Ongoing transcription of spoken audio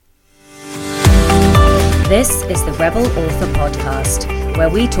This is the Rebel Author Podcast, where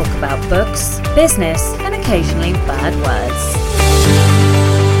we talk about books, business, and occasionally bad words.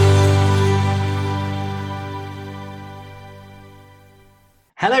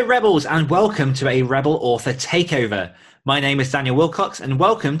 Hello Rebels, and welcome to a Rebel Author Takeover. My name is Daniel Willcocks, and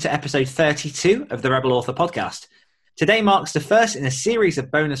welcome to episode 32 of the Rebel Author Podcast. Today marks the first in a series of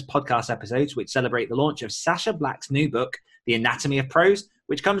bonus podcast episodes which celebrate the launch of Sacha Black's new book, The Anatomy of Prose,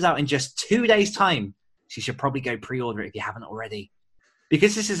 which comes out in just 2 days' time. So you should probably go pre-order it if you haven't already.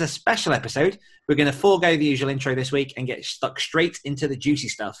 Because this is a special episode, we're going to forego the usual intro this week and get stuck straight into the juicy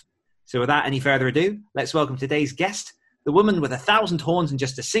stuff. So without any further ado, let's welcome today's guest, the woman with 1,000 horns and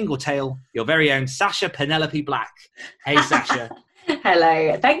just a single tail, your very own Sacha Penelope Black. Hey, Sacha.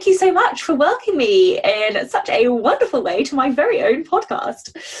 Hello. Thank you so much for welcoming me in such a wonderful way to my very own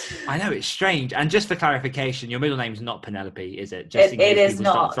podcast. I know, it's strange. And just for clarification, your middle name's not Penelope, is it? Just it is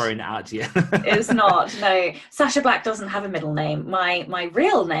not. Start throwing it out to you. It's not. No. Sacha Black doesn't have a middle name. My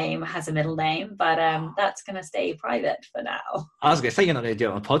real name has a middle name, but that's going to stay private for now. I was going to say, you're not going to do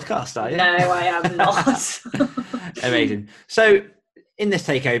it on a podcast, are you? No, I am not. Amazing. So, in this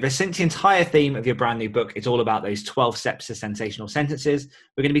takeover, since the entire theme of your brand new book is all about those 12 steps to sensational sentences,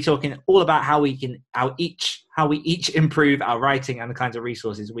 we're going to be talking all about how we each improve our writing and the kinds of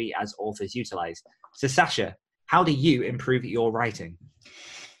resources we as authors utilize. So, Sacha, how do you improve your writing?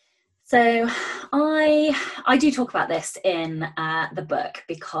 So, I do talk about this in the book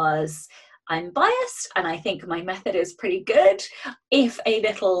because I'm biased and I think my method is pretty good, if a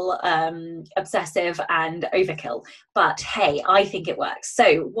little obsessive and overkill. But hey, I think it works.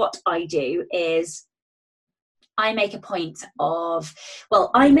 So what I do is I made a point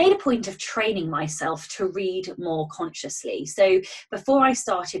of training myself to read more consciously. So before I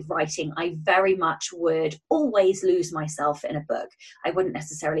started writing, I very much would always lose myself in a book. I wouldn't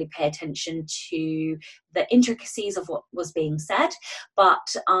necessarily pay attention to the intricacies of what was being said,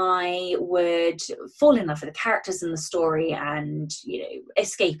 but I would fall in love with the characters and the story and,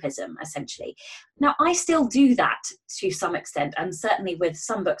 escapism, essentially. Now, I still do that to some extent, and certainly with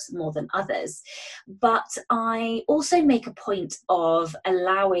some books more than others, but I also make a point of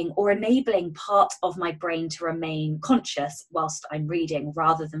allowing or enabling part of my brain to remain conscious whilst I'm reading,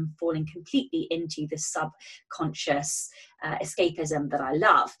 rather than falling completely into the subconscious escapism that I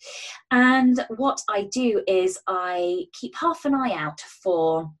love. And what I do is I keep half an eye out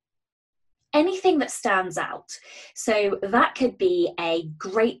for anything that stands out. So that could be a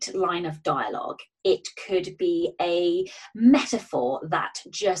great line of dialogue. It could be a metaphor that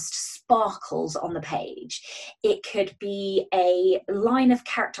just sparkles on the page. It could be a line of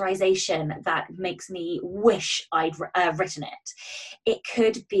characterization that makes me wish I'd written it. It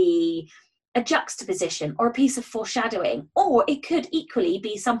could be a juxtaposition or a piece of foreshadowing, or it could equally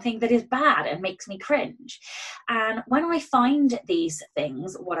be something that is bad and makes me cringe. And when I find these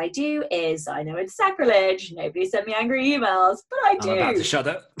things, what I do is, I know it's sacrilege, nobody send me angry emails, but I do. I'm about to shut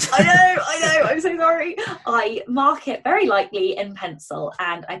up. I know, I'm so sorry. I mark it very lightly in pencil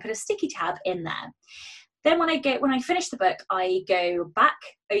and I put a sticky tab in there. Then when I finish the book, I go back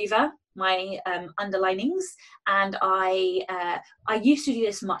over my underlinings, and I used to do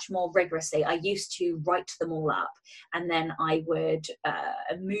this much more rigorously. I used to write them all up, and then I would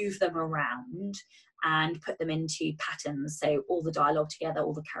move them around and put them into patterns, so all the dialogue together,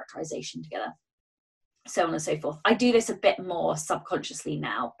 all the characterization together, so on and so forth. I do this a bit more subconsciously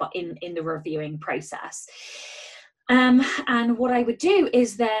now, but in the reviewing process. And what I would do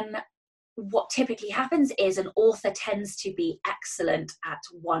is then, what typically happens is an author tends to be excellent at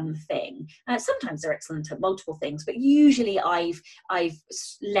one thing. Sometimes they're excellent at multiple things, but usually I've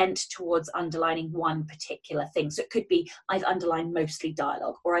lent towards underlining one particular thing. So it could be I've underlined mostly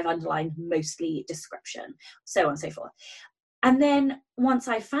dialogue, or I've underlined mostly description, so on and so forth. And then once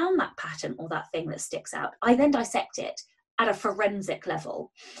I found that pattern or that thing that sticks out, I then dissect it at a forensic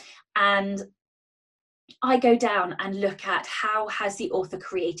level. And I go down and look at how has the author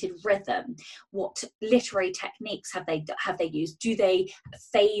created rhythm? What literary techniques have they used? Do they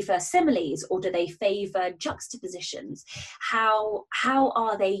favour similes, or do they favour juxtapositions? How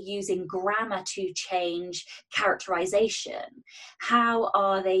are they using grammar to change characterization? How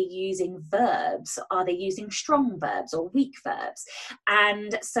are they using verbs? Are they using strong verbs or weak verbs?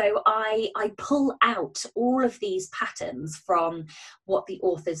 And so I pull out all of these patterns from what the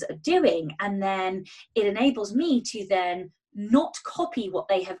authors are doing, and then it enables me to then not copy what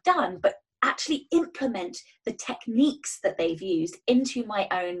they have done, but actually implement the techniques that they've used into my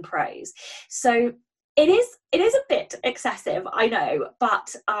own prose. So it is a bit excessive, I know,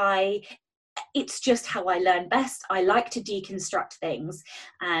 but it's just how I learn best. I like to deconstruct things,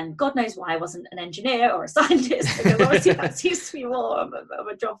 and God knows why I wasn't an engineer or a scientist, because obviously that seems to be more of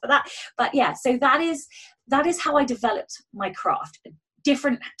a job for that. But yeah, so that is how I developed my craft.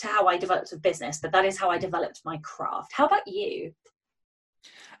 Different to how I developed a business, but that is how I developed my craft. How about you?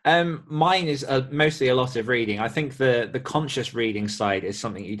 Mine is mostly a lot of reading. I think the conscious reading side is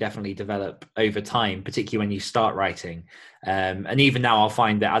something you definitely develop over time, particularly when you start writing. And even now I'll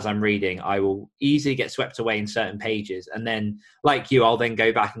find that as I'm reading, I will easily get swept away in certain pages. And then, like you, I'll then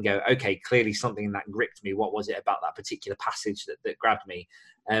go back and go, okay, clearly something that gripped me. What was it about that particular passage that grabbed me?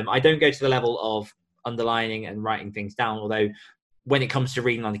 I don't go to the level of underlining and writing things down, although when it comes to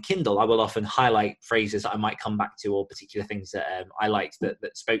reading on the Kindle, I will often highlight phrases that I might come back to, or particular things that I liked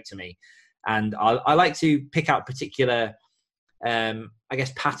that spoke to me. And I like to pick out particular, I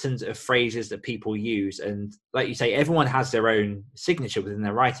guess, patterns of phrases that people use. And like you say, everyone has their own signature within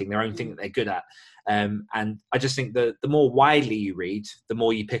their writing, their own thing that they're good at. And I just think the more widely you read, the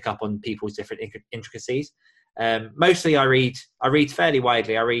more you pick up on people's different intricacies. Mostly I read fairly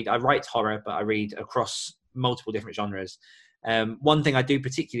widely. I write horror, but I read across multiple different genres. One thing I do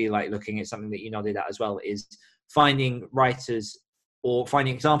particularly like looking at, something that you nodded at as well, is finding writers or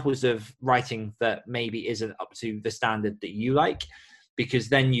finding examples of writing that maybe isn't up to the standard that you like, because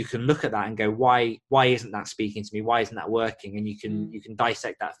then you can look at that and go, why isn't that speaking to me? Why isn't that working? And you can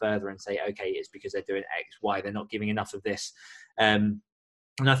dissect that further and say, okay, it's because they're doing X, Y, they're not giving enough of this. And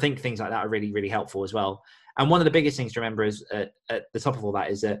I think things like that are really, really helpful as well. And one of the biggest things to remember is at the top of all that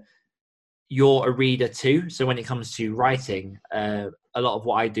is that you're a reader too. So when it comes to writing, a lot of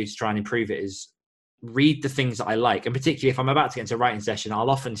what I do to try and improve it is read the things that I like. And particularly if I'm about to get into a writing session, I'll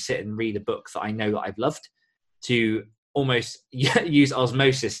often sit and read a book that I know that I've loved, to almost use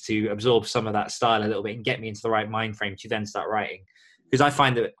osmosis to absorb some of that style a little bit and get me into the right mind frame to then start writing. Because I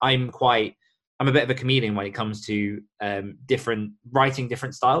find that I'm a bit of a chameleon when it comes to different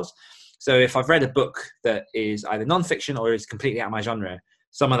styles. So if I've read a book that is either non-fiction or is completely out of my genre,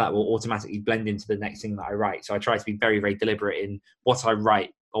 some of that will automatically blend into the next thing that I write. So I try to be very, very deliberate in what I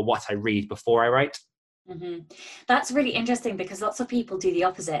write or what I read before I write. Mm-hmm. That's really interesting, because lots of people do the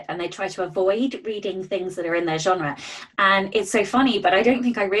opposite and they try to avoid reading things that are in their genre. And it's so funny, but I don't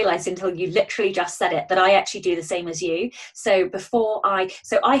think I realized until you literally just said it that I actually do the same as you. So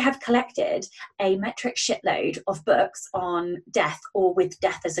I have collected a metric shitload of books on death, or with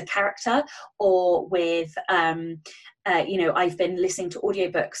death as a character, or with I've been listening to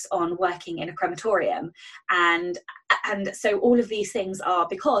audiobooks on working in a crematorium, and so all of these things are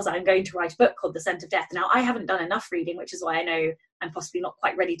because I'm going to write a book called The Scent of Death. Now, I haven't done enough reading, which is why I know I'm possibly not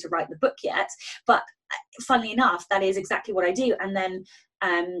quite ready to write the book yet, but funnily enough, that is exactly what I do. And then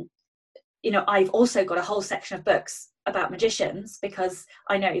I've also got a whole section of books about magicians, because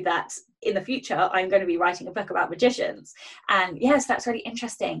I know that in the future I'm going to be writing a book about magicians. And yes, that's really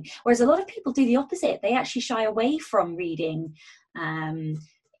interesting. Whereas a lot of people do the opposite. They actually shy away from reading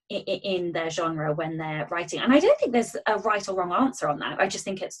in their genre when they're writing. And I don't think there's a right or wrong answer on that. I just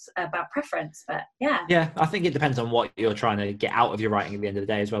think it's about preference. But yeah, I think it depends on what you're trying to get out of your writing at the end of the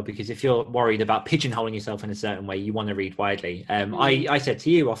day as well, because if you're worried about pigeonholing yourself in a certain way, you want to read widely. I said to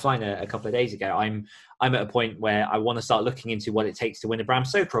you offline a couple of days ago, I'm at a point where I want to start looking into what it takes to win a Bram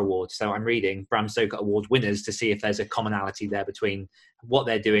Stoker award. So I'm reading Bram Stoker award winners to see if there's a commonality there between what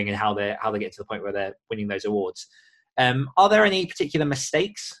they're doing and how they get to the point where they're winning those awards. Are there any particular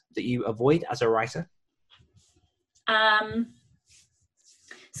mistakes that you avoid as a writer? So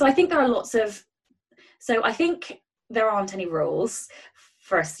I think there are I think there aren't any rules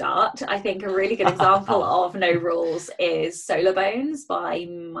for a start. I think a really good example of no rules is Solar Bones by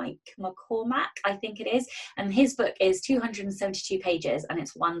Mike McCormack, I think it is. And his book is 272 pages and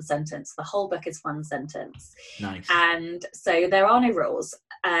it's one sentence. The whole book is one sentence. Nice. And so there are no rules.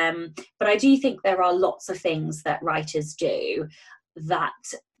 But I do think there are lots of things that writers do that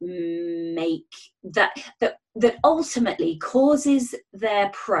make that ultimately causes their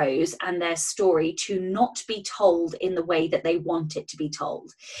prose and their story to not be told in the way that they want it to be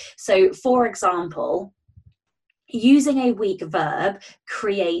told. So, for example, using a weak verb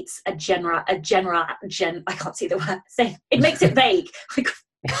creates I can't see the word. Say it makes it vague.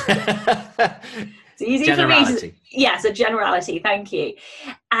 It's easy for me to, yes, a generality. Thank you.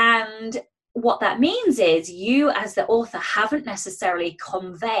 And what that means is you as the author haven't necessarily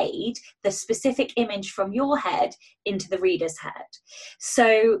conveyed the specific image from your head into the reader's head.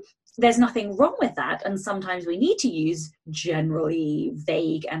 So there's nothing wrong with that. And sometimes we need to use generally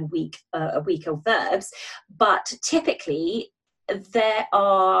vague and weaker verbs. But typically there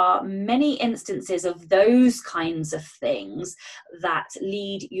are many instances of those kinds of things that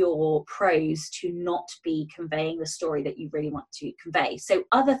lead your prose to not be conveying the story that you really want to convey. So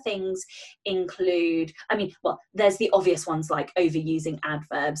other things include, there's the obvious ones like overusing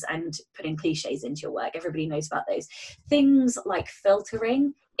adverbs and putting cliches into your work. Everybody knows about those. Things like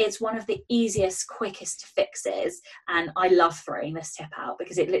filtering. It's one of the easiest, quickest fixes. And I love throwing this tip out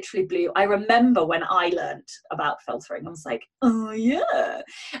because it literally blew. I remember when I learned about filtering, I was like, oh yeah.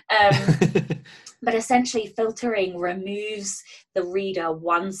 But essentially filtering removes the reader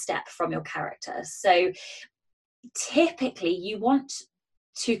one step from your character. So typically you want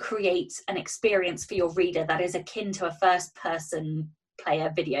to create an experience for your reader that is akin to a first person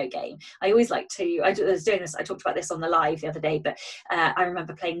player video game. I always like to, I was doing this, I talked about this on the live the other day, but I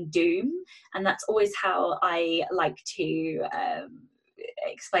remember playing Doom, and that's always how I like to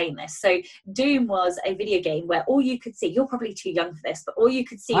explain this. So Doom was a video game where all you could see, you're probably too young for this, but all you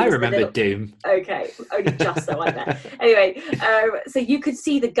could see I was remember Doom. Okay, only just so I bet. Anyway, so you could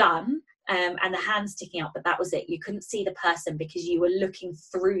see the gun and the hand sticking out, but that was it. You couldn't see the person because you were looking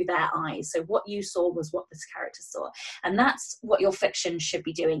through their eyes. So what you saw was what this character saw. And that's what your fiction should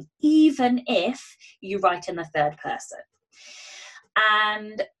be doing, even if you write in the third person.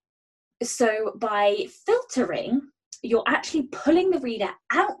 And so by filtering, you're actually pulling the reader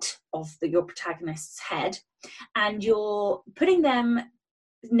out of your protagonist's head and you're putting them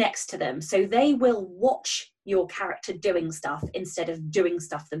next to them, so they will watch your character doing stuff instead of doing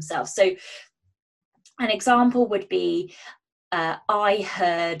stuff themselves. So an example would be I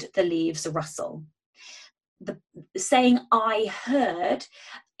heard the leaves rustle. The saying I heard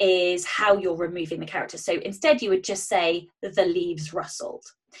is how you're removing the character. So instead you would just say the leaves rustled,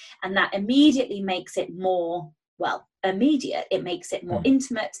 and that immediately makes it more immediate. It makes it more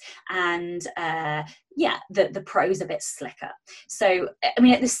intimate, and the prose a bit slicker. So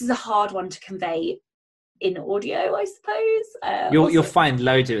this is a hard one to convey in audio, I suppose. You'll find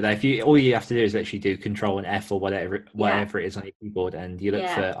loads of it there. All you have to do is actually do Control and F or whatever it is on your keyboard, and you look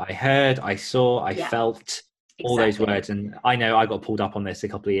for I heard, I saw, I felt. All those words. And I know I got pulled up on this a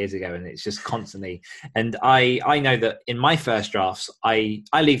couple of years ago, and it's just constantly, and I know that in my first drafts I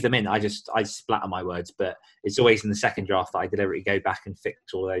leave them in. I splatter my words, but it's always in the second draft that I deliberately go back and fix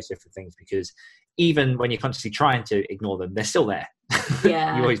all those different things, because even when you're consciously trying to ignore them, they're still there. You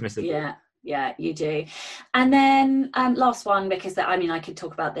always miss them. Yeah, you do. And then last one, because I could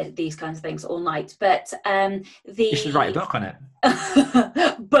talk about these kinds of things all night, but you should write a book on it.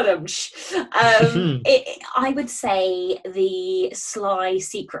 But I would say the sly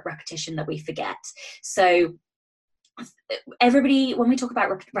secret repetition that we forget. So everybody, when we talk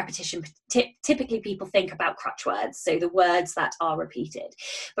about repetition, typically people think about crutch words, so the words that are repeated.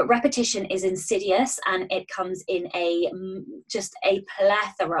 But repetition is insidious, and it comes in just a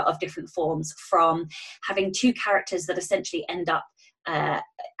plethora of different forms, from having two characters that essentially end up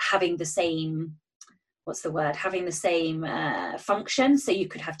having the same function. So you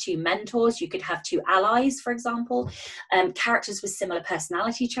could have two mentors, you could have two allies, for example, characters with similar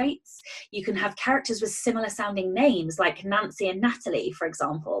personality traits. You can have characters with similar sounding names, like Nancy and Natalie, for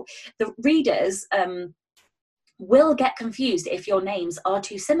example. The readers will get confused if your names are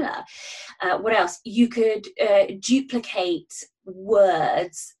too similar. What else? You could duplicate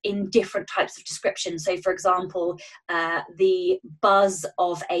words in different types of descriptions. So for example, the buzz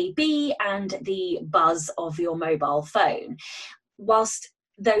of a bee and the buzz of your mobile phone. Whilst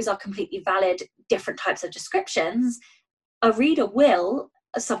those are completely valid different types of descriptions, a reader will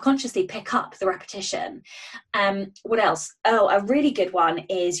subconsciously pick up the repetition. What else? A really good one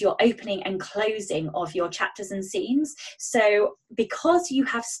is your opening and closing of your chapters and scenes. So because you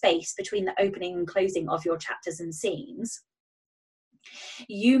have space between the opening and closing of your chapters and scenes,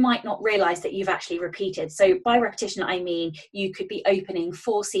 you might not realize that you've actually repeated. So by repetition, I mean you could be opening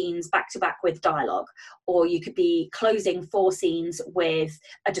 4 scenes back to back with dialogue, or you could be closing 4 scenes with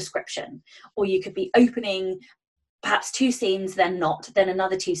a description, or you could be opening perhaps 2 scenes, then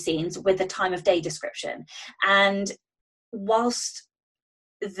another 2 scenes with the time of day description. And whilst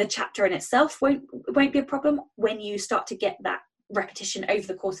the chapter in itself won't be a problem, when you start to get that repetition over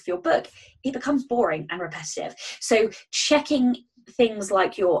the course of your book, it becomes boring and repetitive. So checking things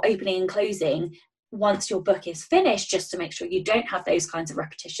like your opening and closing once your book is finished, just to make sure you don't have those kinds of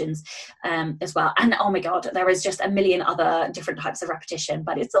repetitions as well. And oh my god, there is just a million other different types of repetition,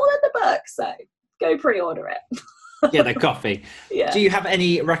 but it's all in the book, so go pre-order it. Yeah, the coffee. Yeah. Do you have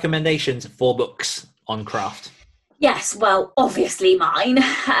any recommendations for books on craft? Yes, well, obviously mine.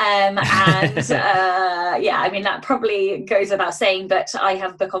 I mean, that probably goes without saying, but I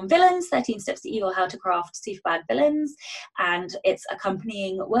have a book on villains, 13 Steps to Evil, How to Craft Super Bad Villains, and its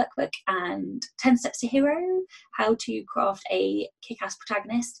accompanying workbook, and 10 Steps to Hero, How to Craft a Kick-Ass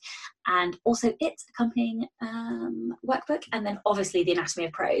Protagonist, and also its accompanying workbook, and then obviously The Anatomy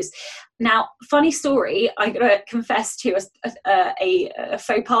of Prose. Now, funny story, I'm going to confess to a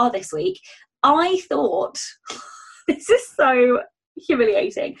faux pas this week. I thought... This is so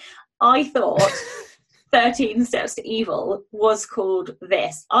humiliating. I thought 13 Steps to Evil was called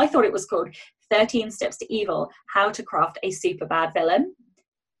this. I thought it was called 13 Steps to Evil, How to Craft a Super Bad Villain.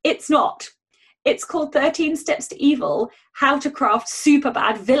 It's not. It's called 13 Steps to Evil, How to Craft Super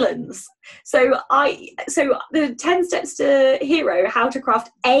Bad Villains. So the 10 Steps to Hero, How to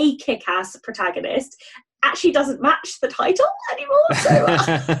Craft a Kick-Ass Protagonist, actually doesn't match the title anymore. So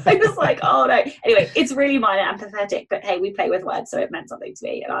I was like, oh no. Anyway, it's really minor and pathetic, but hey, we play with words, so it meant something to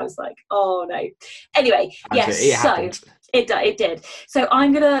me. And I was like, oh no. Anyway, yes, it did. So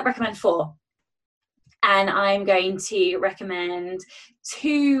I'm going to recommend 4. And I'm going to recommend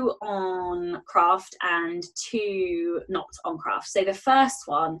 2 on craft and 2 not on craft. So the first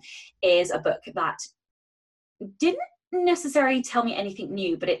one is a book that didn't necessarily tell me anything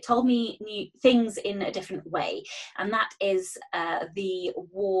new, but it told me new things in a different way, and that is The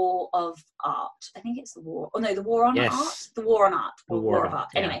War of Art. I think it's The War on Art, The War on Art, or War of Art,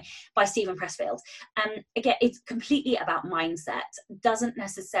 anyway, by Stephen Pressfield. Again, it's completely about mindset, doesn't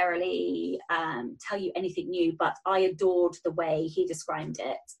necessarily tell you anything new, but I adored the way he described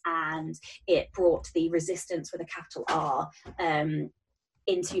it, and it brought the resistance with a capital R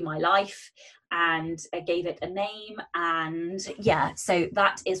into my life, and I gave it a name, and so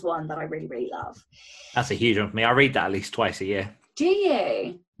that is one that I really, really love. That's a huge one for me. I read that at least twice a year. Do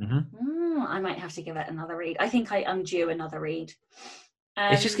you? Mm-hmm. I might have to give it another read. I think I am due another read.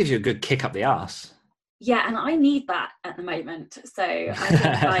 It just gives you a good kick up the arse. Yeah, and I need that at the moment, so I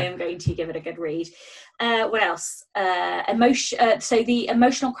think I am going to give it a good read. What else? So The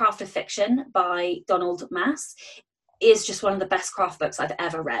Emotional Craft of Fiction by Donald Mass is just one of the best craft books I've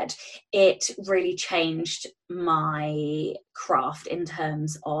ever read. It really changed my craft in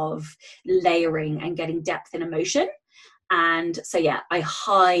terms of layering and getting depth in emotion. And so, I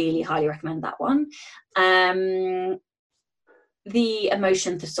highly, highly recommend that one. The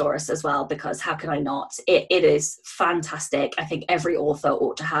Emotion Thesaurus as well, because how can I not? It is fantastic. I think every author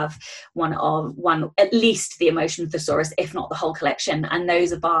ought to have at least the Emotion Thesaurus, if not the whole collection. And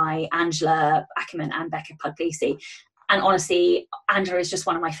those are by Angela Ackerman and Becca Puglisi. And honestly, Angela is just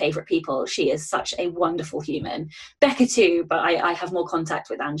one of my favourite people. She is such a wonderful human. Becca too, but I have more contact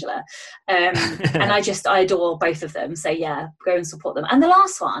with Angela. And I adore both of them. So go and support them. And the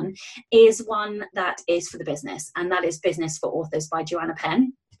last one is one that is for the business, and that is Business for Authors by Joanna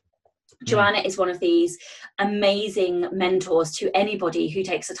Penn. Joanna is one of these amazing mentors to anybody who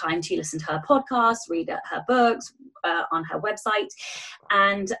takes the time to listen to her podcast, read her books on her website,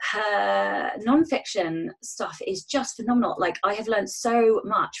 and her nonfiction stuff is just phenomenal. Like, I have learned so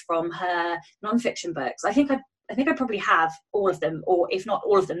much from her nonfiction books. I think I probably have all of them, or if not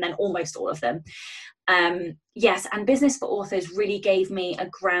all of them, then almost all of them. Yes, and Business for Authors really gave me a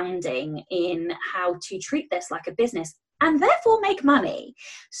grounding in how to treat this like a business, and therefore make money.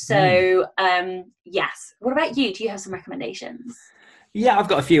 So, yes. What about you? Do you have some recommendations? Yeah, I've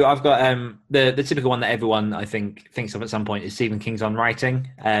got a few. I've got the typical one that everyone, I think, thinks of at some point is Stephen King's On Writing.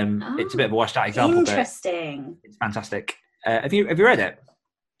 It's a bit of a washed out example. Interesting. But it's fantastic. Have you read it?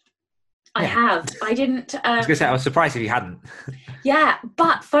 I have. I didn't. I was going to say, I was surprised if you hadn't. Yeah,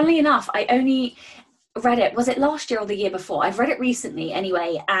 but funnily enough, I only read it. Was it last year or the year before? I've read it recently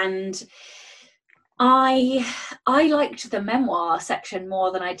anyway, and I liked the memoir section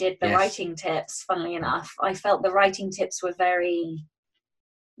more than I did the writing tips, funnily enough. I felt the writing tips were very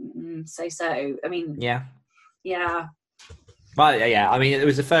so. I mean, yeah. Well, yeah. I mean, it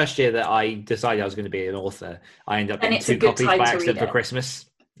was the first year that I decided I was going to be an author. I ended up getting 2 copies by accident for Christmas.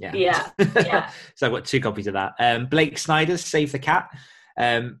 Yeah. So I've got 2 copies of that. Blake Snyder's Save the Cat.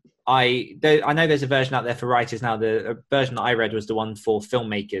 I know there's a version out there for writers now. The version that I read was the one for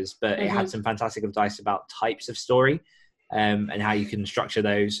filmmakers, but it had some fantastic advice about types of story and how you can structure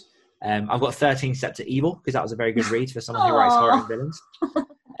those. I've got 13 Steps to Evil, because that was a very good read for someone who writes horror and villains.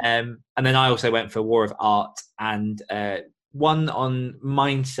 And then I also went for War of Art, and one on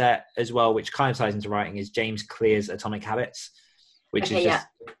mindset as well, which kind of ties into writing, is James Clear's Atomic Habits, which is just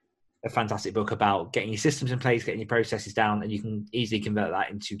a fantastic book about getting your systems in place, getting your processes down, and you can easily convert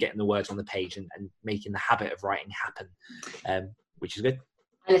that into getting the words on the page and making the habit of writing happen, which is good.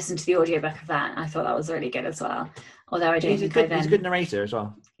 I listened to the audiobook of that, and I thought that was really good as well. Although I don't He's a good narrator as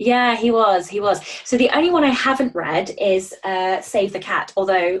well. Yeah, he was. So the only one I haven't read is Save the Cat,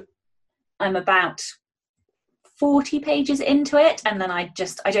 although I'm about 40 pages into it, and then I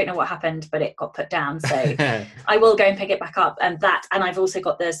don't know what happened, but it got put down, so I will go and pick it back up. And I've also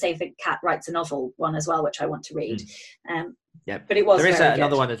got the Save the Cat Writes a Novel one as well, which I want to read. Yeah, but it was there is very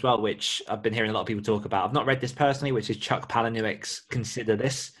another good. one as well, which I've been hearing a lot of people talk about. I've not read this personally, which is Chuck Palahniuk's Consider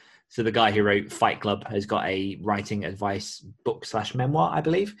This. So the guy who wrote Fight Club has got a writing advice book / memoir, I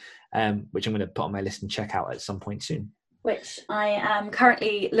believe, which I'm going to put on my list and check out at some point soon. Which I am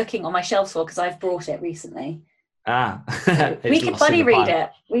currently looking on my shelves for, because I've brought it recently. So we could buddy read it.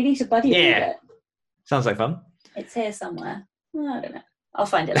 We need to buddy read it. Sounds like fun. It's here somewhere. I don't know. I'll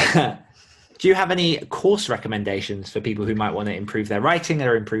find it later. Do you have any course recommendations for people who might want to improve their writing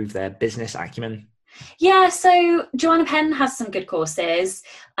or improve their business acumen? Yeah, so Joanna Penn has some good courses.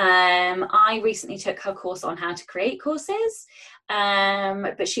 I recently took her course on how to create courses,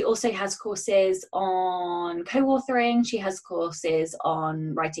 but she also has courses on co-authoring. She has courses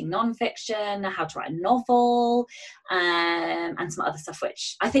on writing non-fiction, how to write a novel, and some other stuff,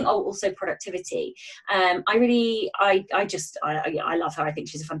 which I think also productivity. I love her. I think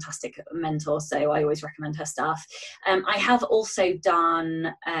she's a fantastic mentor, so I always recommend her stuff. I have also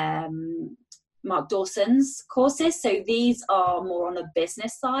done Mark Dawson's courses. So these are more on the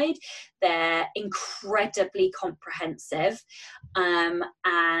business side. They're incredibly comprehensive.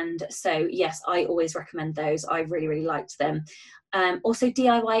 And so, yes, I always recommend those. I really, really liked them. Also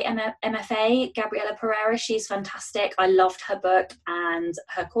DIY MFA, Gabriela Pereira, she's fantastic. I loved her book and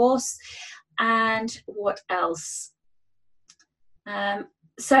her course. And what else?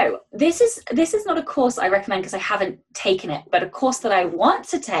 So this is not a course I recommend because I haven't taken it, but a course that I want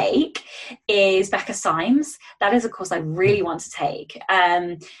to take is Becca Symes. That is a course I really want to take.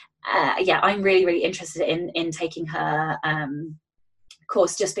 I'm really, really interested in taking her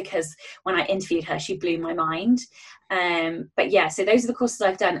course, just because when I interviewed her, she blew my mind. But yeah, so those are the courses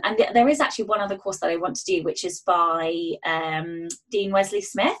I've done. And there is actually one other course that I want to do, which is by Dean Wesley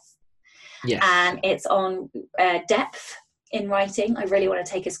Smith. Yes. And it's on depth in writing. I really want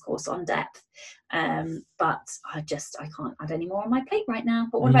to take his course on depth, but I can't add any more on my plate right now.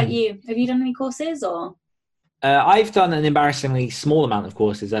 But what about you? Have you done any courses? Or I've done an embarrassingly small amount of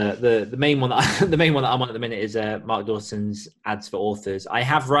courses. The main one that I'm on at the minute is Mark Dawson's Ads for Authors. I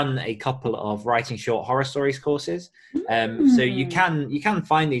have run a couple of writing short horror stories courses, so you can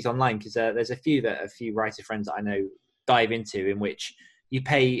find these online, because there's a few writer friends that I know dive into, in which you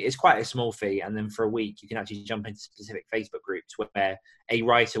pay, it's quite a small fee, and then for a week you can actually jump into specific Facebook groups where a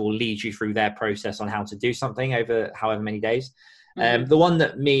writer will lead you through their process on how to do something over however many days. The one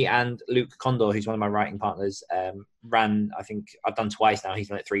that me and Luke Condor, who's one of my writing partners, ran, I think I've done twice now, he's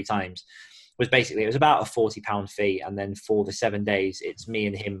done it 3 times, was basically, it was about a £40 fee, and then for the 7 days it's me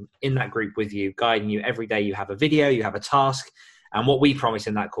and him in that group with you, guiding you every day. You have a video, you have a task. And what we promise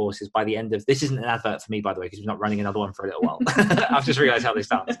in that course is, by the end of, this isn't an advert for me, by the way, because we're not running another one for a little while. I've just realised how this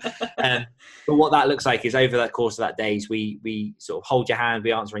sounds. But what that looks like is, over that course of that days, we sort of hold your hand,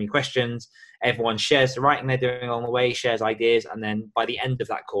 we answer any questions. Everyone shares the writing they're doing along the way, shares ideas. And then by the end of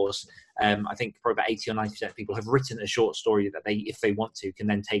that course, I think probably about 80 or 90% of people have written a short story that they, if they want to, can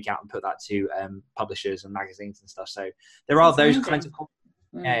then take out and put that to publishers and magazines and stuff. So there are those kinds of courses.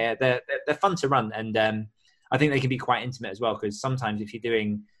 Yeah, they're fun to run. And I think they can be quite intimate as well, because sometimes if you're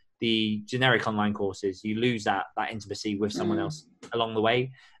doing the generic online courses, you lose that intimacy with someone else along the way.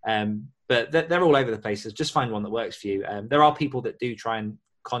 But they're all over the place. So just find one that works for you. There are people that do try and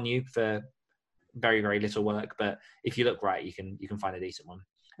con you for very, very little work, but if you look right, you can find a decent one.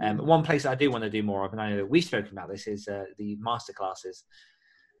 One place that I do want to do more of, and I know that we've spoken about this, is the masterclasses,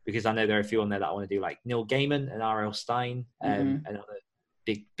 because I know there are a few on there that I want to do, like Neil Gaiman and R.L. Stein, and other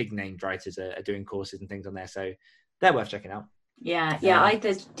big named writers are doing courses and things on there, so they're worth checking out. I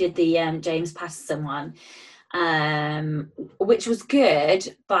did the James Patterson one, which was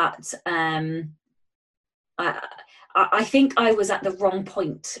good, but I think I was at the wrong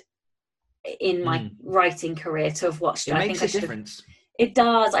point in my writing career to have watched it. It makes a difference. It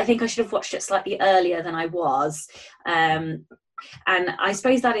does. I think I should have watched it slightly earlier than I was. And I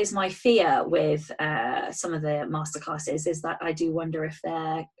suppose that is my fear with some of the masterclasses, is that I do wonder if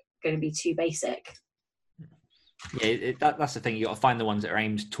they're going to be too basic. Yeah, that's the thing. You got to find the ones that are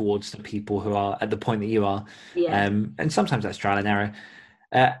aimed towards the people who are at the point that you are. Yeah. And sometimes that's trial and error.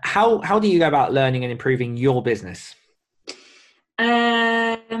 How do you go about learning and improving your business?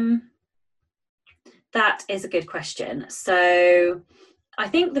 That is a good question. So I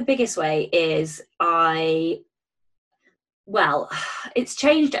think the biggest way is I Well, it's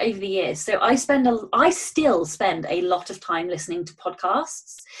changed over the years. So I still spend a lot of time listening to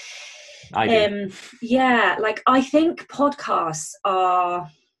podcasts. I do. Yeah, like I think podcasts are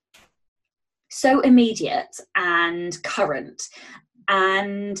so immediate and current,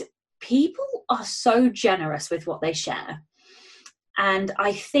 and people are so generous with what they share. And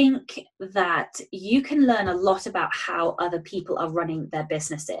I think that you can learn a lot about how other people are running their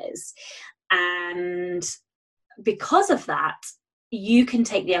businesses. And because of that, you can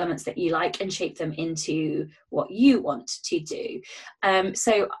take the elements that you like and shape them into what you want to do.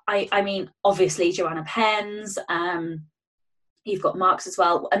 So I mean, obviously Joanna Penn's, you've got Mark's as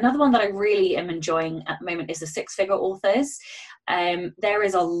well. Another one that I really am enjoying at the moment is the Six Figure Authors. There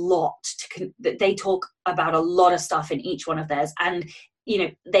is a lot they talk about a lot of stuff in each one of theirs, and you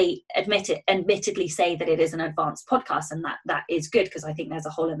know, they admittedly say that it is an advanced podcast, and that is good, because I think there's a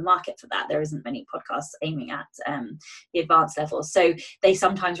hole in the market for that. There isn't many podcasts aiming at the advanced level, so they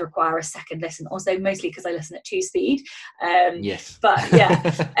sometimes require a second listen. Also, mostly because I listen at 2 speed. Yes, but yeah.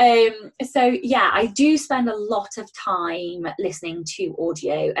 So yeah, I do spend a lot of time listening to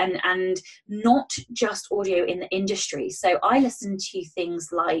audio, and not just audio in the industry. So I listen to things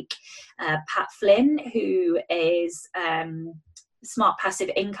like Pat Flynn, who is Smart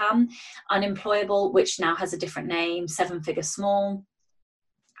Passive Income, Unemployable, which now has a different name, 7 Figure Small.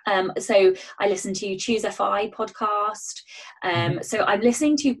 So I listen to Choose FI podcast. So I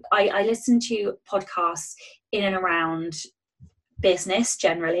listen to podcasts in and around business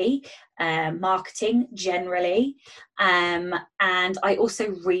generally, marketing generally, and I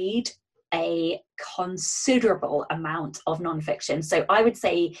also read a considerable amount of nonfiction. So I would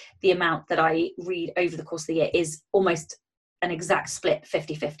say the amount that I read over the course of the year is almost an exact split,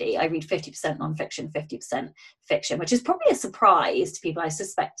 50-50. I read 50% nonfiction, 50% fiction, which is probably a surprise to people. I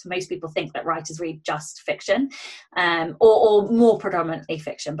suspect most people think that writers read just fiction, or more predominantly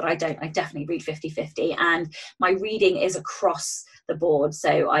fiction, but I don't. I definitely read 50-50, and my reading is across the board.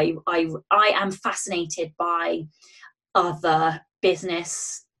 So I am fascinated by other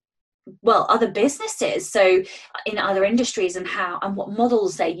businesses, so in other industries, and what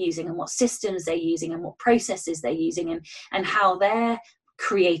models they're using, and what systems they're using, and what processes they're using, and how they're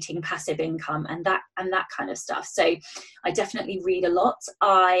creating passive income, and that kind of stuff. So I definitely read a lot.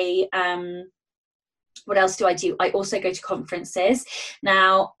 What else do? I also go to conferences.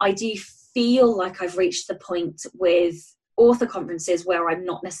 Now I do feel like I've reached the point with author conferences where I'm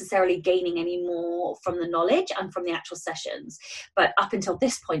not necessarily gaining any more from the knowledge and from the actual sessions, but up until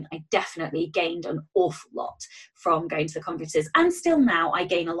this point I definitely gained an awful lot from going to the conferences, and still now I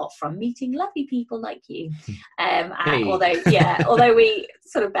gain a lot from meeting lovely people like you. Hey. although we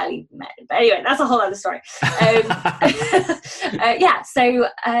sort of barely met, but anyway, that's a whole other story. Yeah, so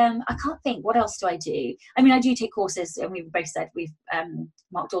I can't think, what else do I do? I mean, I do take courses, and we've both said we've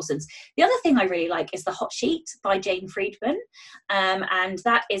Mark Dawson's. The other thing I really like is the Hot Sheet by Jane Friedman, and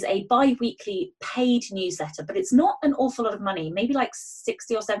that is a bi-weekly paid newsletter, but it's not an awful lot of money, maybe like $60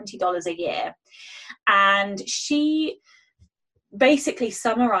 or $70 a year, and she basically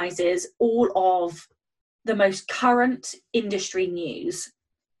summarizes all of the most current industry news.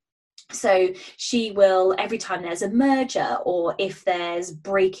 So she will, every time there's a merger, or if there's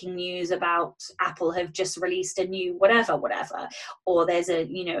breaking news about Apple have just released a new whatever, or there's a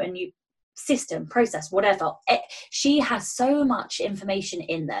new system, process, whatever, she has so much information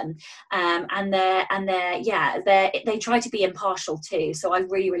in them, and they try to be impartial too. So I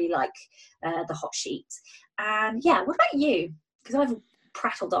really like the Hot Sheet. And yeah, what about you? Because I've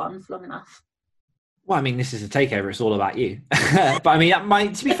prattled on for long enough. Well, I mean, this is a takeover. It's all about you. But I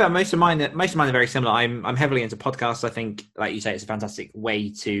mean, to be fair, most of mine are very similar. I'm heavily into podcasts. I think, like you say, it's a fantastic way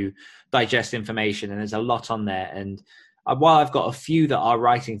to digest information, and there's a lot on there. And while I've got a few that are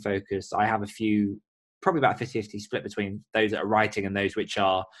writing focused, I have a few, probably about 50-50 split between those that are writing and those which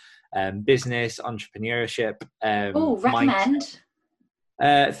are business, entrepreneurship. Recommend.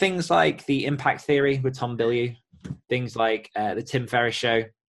 Things like The Impact Theory with Tom Bilyeu. Things like The Tim Ferriss Show.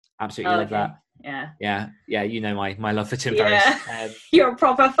 Absolutely love that. Yeah. You know my love for Tim Ferriss. You're a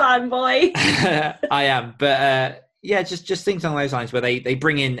proper fanboy. I am, but just things along those lines where they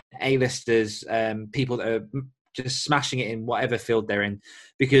bring in A-listers, people that are just smashing it in whatever field they're in,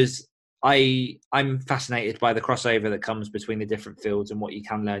 because I'm fascinated by the crossover that comes between the different fields and what you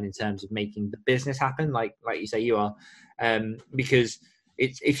can learn in terms of making the business happen, like you say you are, because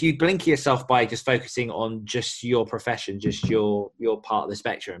if you blink yourself by just focusing on just your profession, just your part of the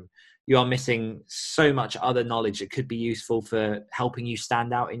spectrum, you are missing so much other knowledge that could be useful for helping you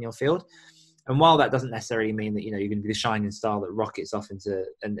stand out in your field. And while that doesn't necessarily mean that you're going to be the shining star that rockets off into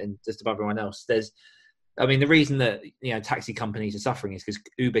and just above everyone else, there's I mean, the reason that, taxi companies are suffering is because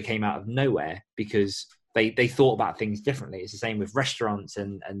Uber came out of nowhere, because they thought about things differently. It's the same with restaurants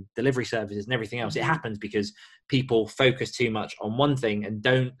and delivery services and everything else. It happens because people focus too much on one thing and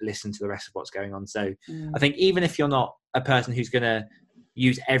don't listen to the rest of what's going on. So I think even if you're not a person who's going to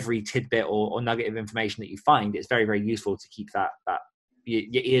use every tidbit or nugget of information that you find, it's very, very useful to keep that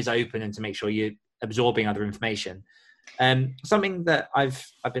your ears open and to make sure you're absorbing other information. Something that I've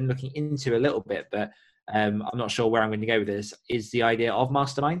been looking into a little bit, but I'm not sure where I'm going to go with this, is the idea of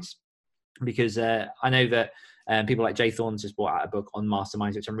masterminds. Because I know that people like Jay Thorne's just brought out a book on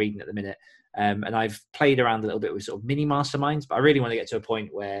masterminds, which I'm reading at the minute. And I've played around a little bit with sort of mini masterminds, but I really want to get to a point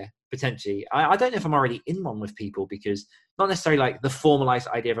where potentially, I don't know if I'm already in one with people, because not necessarily like the formalized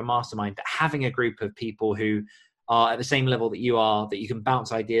idea of a mastermind, but having a group of people who are at the same level that you are, that you can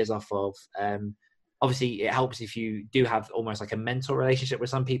bounce ideas off of. Obviously, it helps if you do have almost like a mentor relationship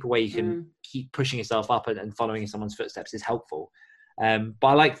with some people where you can keep pushing yourself up, and following in someone's footsteps is helpful. But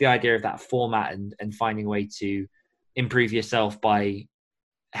I like the idea of that format and finding a way to improve yourself by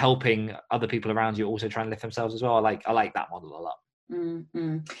helping other people around you also try and lift themselves as well. I like that model a lot.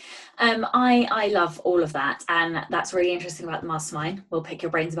 I love all of that, and that's really interesting about the mastermind. We'll pick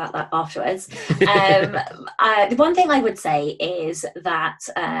your brains about that afterwards. The one thing I would say is that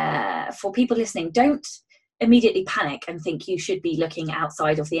for people listening, don't immediately panic and think you should be looking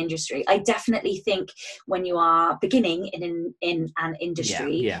outside of the industry. I definitely think when you are beginning in an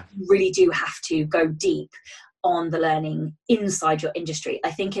industry, you really do have to go deep on the learning inside your industry. I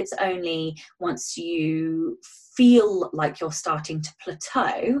think it's only once you feel like you're starting to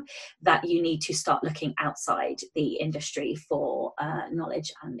plateau that you need to start looking outside the industry for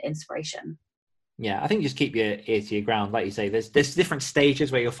knowledge and inspiration. Yeah, I think just keep your ear to your ground. Like you say, there's different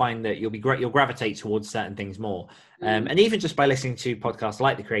stages where you'll find that you'll gravitate towards certain things more. And even just by listening to podcasts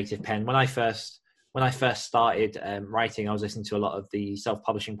like The Creative Pen, when I first started writing, I was listening to a lot of the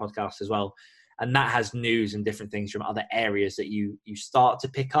self-publishing podcasts as well. And that has news and different things from other areas that you start to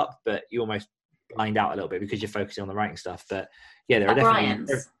pick up, but you almost blind out a little bit because you're focusing on the writing stuff. But yeah, there are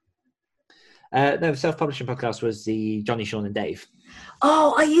definitely... No, the self-publishing podcast was the Johnny, Sean and Dave.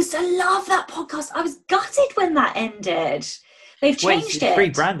 Oh, I used to love that podcast. I was gutted when that ended. They've changed it.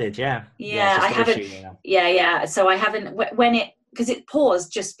 Rebranded, yeah. Yeah, I haven't. Yeah. So I haven't, because it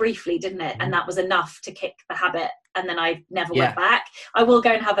paused just briefly, didn't it? And that was enough to kick the habit. And then I never went back. I will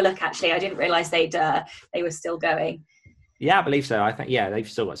go and have a look, actually. I didn't realise they were still going. Yeah, I believe so. I think, they've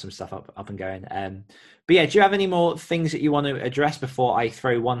still got some stuff up and going. But yeah, do you have any more things that you want to address before I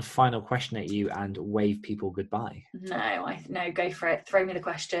throw one final question at you and wave people goodbye? No, go for it. Throw me the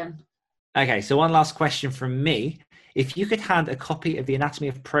question. Okay, so one last question from me. If you could hand a copy of The Anatomy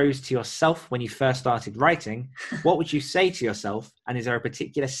of Prose to yourself when you first started writing, what would you say to yourself? And is there a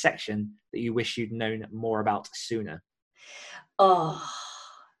particular section that you wish you'd known more about sooner? I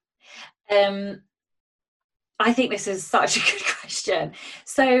think this is such a good question.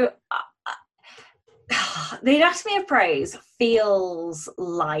 So The Anatomy of Prose feels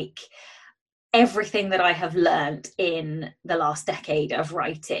like everything that I have learned in the last decade of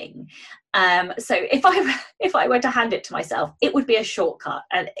writing. So if I were to hand it to myself, it would be a shortcut.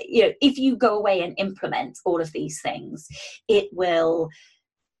 And if you go away and implement all of these things, it will.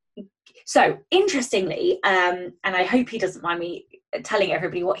 So interestingly, and I hope he doesn't mind me telling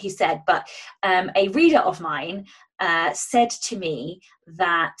everybody what he said, but a reader of mine said to me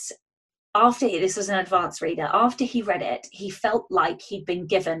that this was an advanced reader, after he read it, he felt like he'd been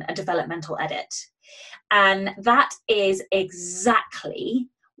given a developmental edit. And that is exactly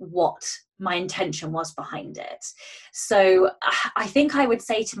what my intention was behind it. So I think I would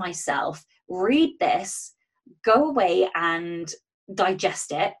say to myself, read this, go away and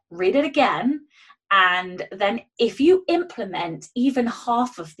digest it, read it again, and then if you implement even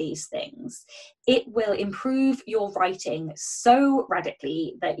half of these things, it will improve your writing so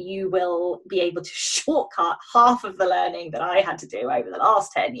radically that you will be able to shortcut half of the learning that I had to do over the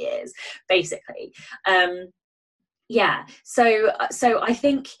last 10 years, basically. So I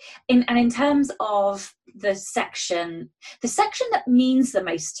think in terms of the section that means the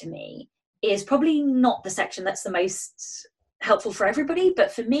most to me is probably not the section that's the most helpful for everybody,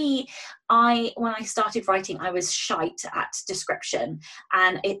 but for me, when I started writing, I was shite at description,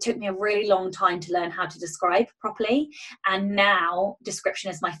 and it took me a really long time to learn how to describe properly, and now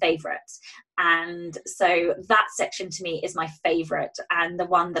description is my favorite. And so that section to me is my favorite, and the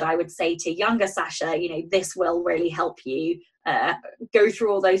one that I would say to younger Sacha, this will really help you go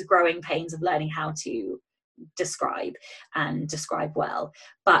through all those growing pains of learning how to describe and describe well.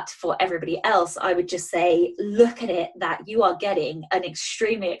 But for everybody else, I would just say, look at it that you are getting an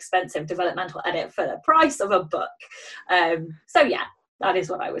extremely expensive developmental edit for the price of a book. So yeah, that is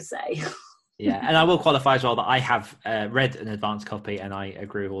what I would say. Yeah, and I will qualify as well that I have read an advanced copy, and I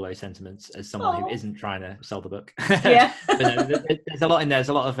agree with all those sentiments as someone who isn't trying to sell the book. Yeah. But no, there's a lot in there. There's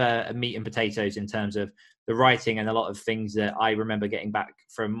a lot of meat and potatoes in terms of the writing, and a lot of things that I remember getting back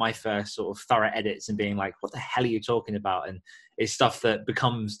from my first sort of thorough edits and being like, what the hell are you talking about? And it's stuff that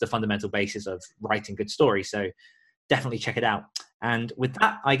becomes the fundamental basis of writing good stories. So definitely check it out. And with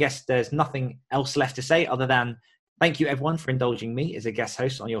that, I guess there's nothing else left to say other than thank you, everyone, for indulging me as a guest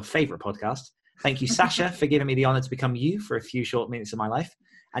host on your favorite podcast. Thank you, Sacha, for giving me the honor to become you for a few short minutes of my life.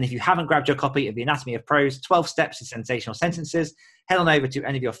 And if you haven't grabbed your copy of The Anatomy of Prose, 12 Steps to Sensational Sentences, head on over to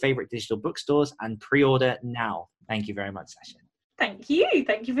any of your favorite digital bookstores and pre-order now. Thank you very much, Sacha. Thank you.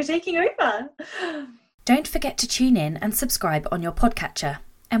 Thank you for taking over. Don't forget to tune in and subscribe on your podcatcher.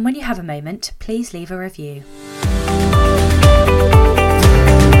 And when you have a moment, please leave a review.